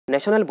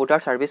National voter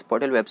service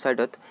portal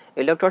ৱেবছাইটত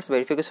ইলেক্টৰ্ছ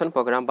verification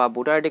programme বা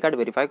voter ID card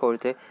verify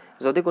কৰোঁতে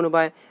যদি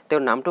কোনোবাই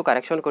তেওঁৰ নামটো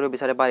কাৰেকশ্যন কৰিব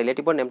বিচাৰে বা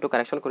ৰিলেটিভৰ নেমটো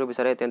কাৰেকশ্যন কৰিব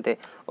বিচাৰে তেন্তে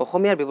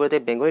অসমীয়াৰ বিপৰীতে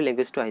বেংগলী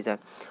লেংগুৱেজটো আহি যায়।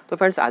 তো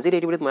ফ্ৰেণ্ডছ আজিৰ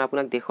এই ভিডিঅ'ত মই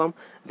আপোনাক দেখুৱাম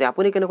যে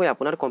আপুনি কেনেকৈ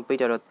আপোনাৰ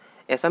কম্পিউটাৰত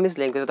এছামিজ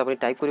লেংগুৱেজত আপুনি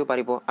টাইপ কৰিব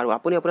পাৰিব আৰু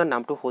আপুনি আপোনাৰ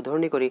নামটো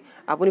শুধৰণি কৰি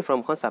আপুনি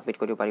ফৰ্মখন ছাবমিট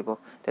কৰিব পাৰিব।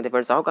 তেন্তে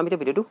ফ্ৰেণ্ডছ যাওক আমি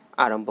ভিডিঅ'টো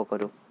আৰম্ভ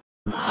কৰোঁ।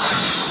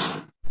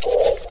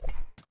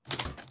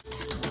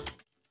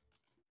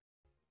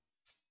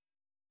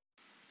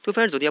 তো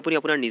ফ্ৰেণ্ডছ যদি আপুনি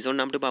আপোনাৰ নিজৰ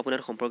নামটো বা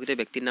আপোনাৰ সম্পৰ্কিত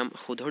ব্যক্তিৰ নাম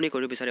শুধৰণি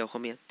কৰিব বিচাৰে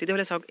অসমীয়া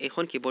তেতিয়াহ'লে চাওক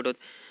এইখন কীবৰ্ডত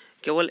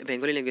কেৱল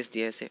বেংগলী লেংগুৱেজ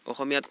দিয়া আছে,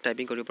 অসমীয়াত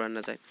টাইপিং কৰিব পৰা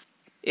নাযায়।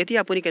 এতিয়া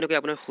আপুনি কেনেকৈ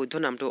আপোনাৰ শুদ্ধ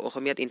নামটো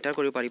অসমীয়াত এণ্টাৰ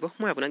কৰিব পাৰিব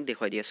মই আপোনাক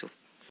দেখুৱাই দি আছোঁ।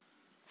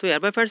 তো ইয়াৰ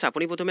পৰা ফ্ৰেণ্ডছ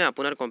আপুনি প্ৰথমে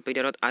আপোনাৰ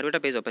কম্পিউটাৰত আৰু এটা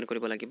পেজ অ'পেন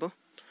কৰিব লাগিব।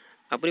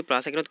 আপুনি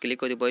প্লাছ আইকনত ক্লিক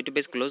কৰি দিব, এইটো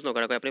পেজ ক্ল'জ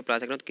নকৰাকৈ আপুনি প্লাছ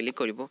আইকনত ক্লিক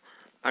কৰিব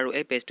আৰু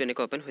এই পেজটো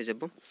এনেকৈ অ'পেন হৈ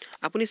যাব।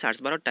 আপুনি চাৰ্চ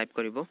বাৰত টাইপ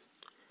কৰিব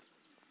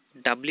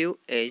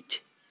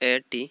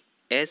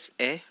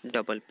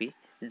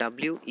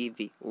WHATSAPP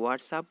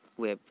WhatsApp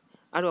ৱেব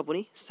আৰু আপুনি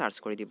চাৰ্চ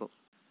কৰি দিব।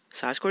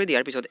 চাৰ্চ কৰি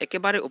দিয়াৰ পিছত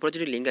একেবাৰে ওপৰত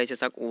যদি লিংক আহিছে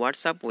চাওক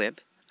WhatsApp ৱেব,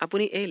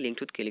 আপুনি এই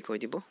লিংকটোত ক্লিক কৰি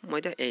দিব। মই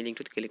এতিয়া এই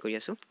লিংকটোত ক্লিক কৰি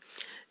আছোঁ।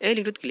 এই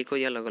লিংকটোত ক্লিক কৰি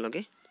দিয়াৰ লগে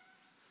লগে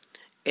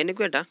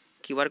এনেকুৱা এটা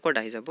QR কোড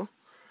আহি যাব।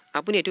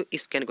 আপুনি এইটো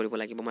স্কেন কৰিব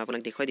লাগিব। মই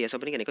আপোনাক দেখুৱাই দি আছোঁ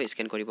আপুনি কেনেকৈ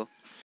স্কেন কৰিব।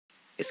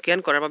 স্কেন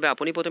কৰাৰ বাবে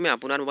আপুনি প্ৰথমে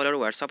আপোনাৰ মোবাইলৰ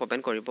WhatsApp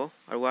অ'পেন কৰিব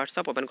আৰু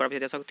WhatsApp অ'পেন কৰাৰ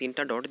পিছত চাওক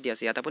তিনিটা ডট দিয়া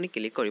আছে, ইয়াত আপুনি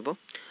ক্লিক কৰিব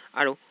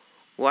আৰু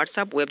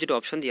WhatsApp ৱেব যিটো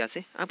অপশ্যন দিয়া আছে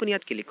আপুনি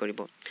ইয়াত ক্লিক কৰিব।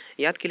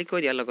 ইয়াত ক্লিক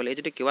কৰি দিয়াৰ লগে লগে এই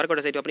যিটো QR কোড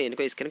আছে এইটো আপুনি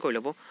এনেকৈ স্কেন কৰি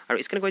ল'ব আৰু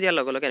স্কেন কৰি দিয়াৰ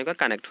লগে লগে এনেকৈ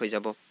কানেক্ট হৈ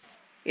যাব।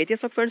 এতিয়া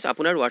চাওক ফ্ৰেণ্ডছ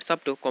আপোনাৰ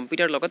WhatsAppটো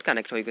কম্পিউটাৰৰ লগত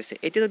কানেক্ট হৈ গৈছে।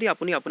 এতিয়া যদি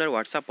আপুনি আপোনাৰ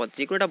WhatsAppত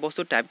যিকোনো এটা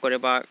বস্তু টাইপ কৰে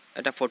বা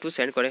এটা ফটো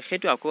চেণ্ড কৰে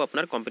সেইটো আকৌ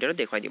আপোনাৰ কম্পিউটাৰত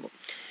দেখুৱাই দিব।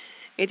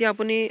 এতিয়া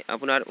আপুনি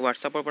আপোনাৰ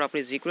WhatsAppৰ পৰা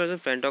আপুনি যিকোনো এজন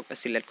ফ্ৰেণ্ডক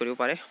চিলেক্ট কৰিব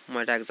পাৰে।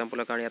 মই এটা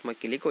এক্সাম্পলৰ কাৰণে ইয়াত মই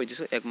ক্লিক কৰি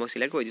দিছোঁ, মই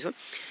চিলেক্ট কৰি দিছোঁ।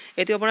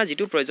 এতিয়া আপোনাৰ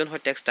যিটো প্ৰয়োজন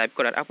হয় টেক্সট টাইপ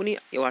কৰাৰ আপুনি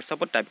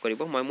WhatsAppত টাইপ কৰিব।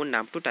 মই মোৰ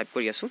নামটো টাইপ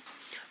কৰি আছোঁ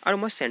আৰু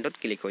মই চেণ্ডত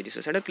ক্লিক কৰি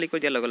দিছোঁ। চেণ্ডত ক্লিক কৰি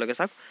দিয়াৰ লগে লগে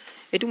চাওক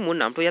এইটো মোৰ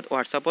নামটো ইয়াত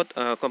WhatsAppত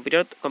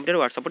কম্পিউটাৰ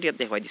WhatsAppত ইয়াত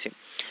দেখুৱাই দিছে।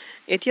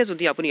 এতিয়া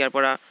যদি আপুনি ইয়াৰ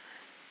পৰা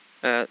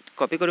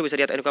কপি কৰিব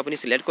বিচাৰে ইয়াত এনেকুৱা আপুনি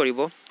চিলেক্ট কৰিব,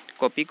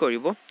 কপি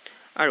কৰিব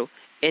আৰু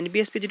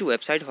Nvsp যিটো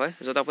ৱেবছাইট হয়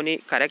য'ত আপুনি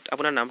কাৰেক্ট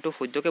আপোনাৰ নামটো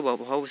শুদ্ধকৈ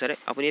বহাব বিচাৰে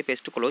আপুনি এই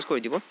পেজটো ক্ল'জ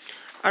কৰি দিব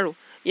আৰু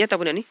ইয়াত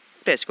আপুনি আনি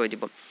প্ৰেছ কৰি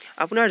দিব।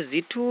 আপোনাৰ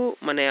যিটো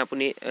মানে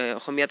আপুনি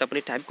অসমীয়াত আপুনি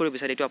টাইপ কৰিব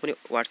বিচাৰে এইটো আপুনি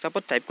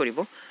WhatsAppত টাইপ কৰিব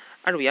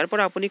আৰু ইয়াৰ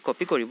পৰা আপুনি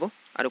কপি কৰিব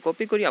আৰু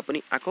কপি কৰি আপুনি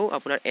আকৌ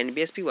আপোনাৰ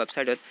Nvsp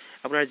ৱেবছাইটত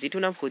আপোনাৰ যিটো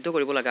নাম শুদ্ধ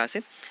কৰিব লগা আছে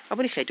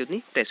আপুনি সেইটোত নি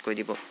প্ৰেছ কৰি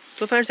দিব।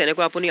 তো ফ্ৰেণ্ডছ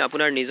এনেকুৱা আপুনি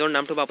আপোনাৰ নিজৰ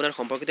নামটো বা আপোনাৰ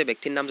সম্পৰ্কিত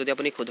ব্যক্তিৰ নাম যদি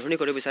আপুনি শুধৰণি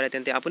কৰিব বিচাৰে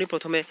তেন্তে আপুনি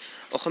প্ৰথমে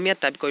অসমীয়াত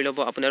টাইপ কৰি ল'ব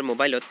আপোনাৰ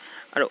মোবাইলত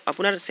আৰু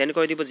আপোনাৰ চেণ্ড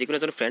কৰি দিব যিকোনো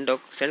এজন ফ্ৰেণ্ডক।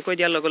 চেণ্ড কৰি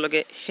দিয়াৰ লগে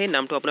লগে সেই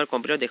নামটো আপোনাৰ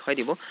কম্পিউটাৰত দেখুৱাই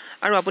দিব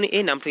আৰু আপুনি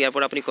এই নামটো ইয়াৰ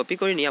পৰা আপুনি কপি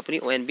কৰি নি আপুনি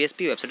Nvsp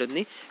ৱেবছাইটত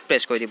নি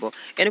প্ৰেছ কৰি দিব।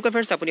 এনেকুৱা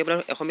ফ্ৰেণ্ডছ আপুনি আপোনাৰ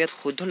অসমীয়াত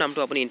শুদ্ধ নামটো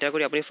আপুনি এণ্টাৰ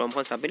কৰি আপুনি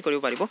ফৰ্মখন ছাবমিট কৰিব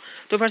পাৰিব।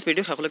 তো ফ্ৰেণ্ডছ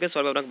ভিডিঅ' শেষলৈকে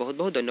চোৱাৰ বাবে আপোনাক বহুত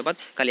বহুত ধন্যবাদ।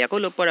 কালি আকৌ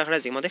লগ পোৱাৰ আশাৰে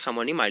যিমতে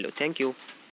সামৰণি মাৰিলোঁ। Thank U.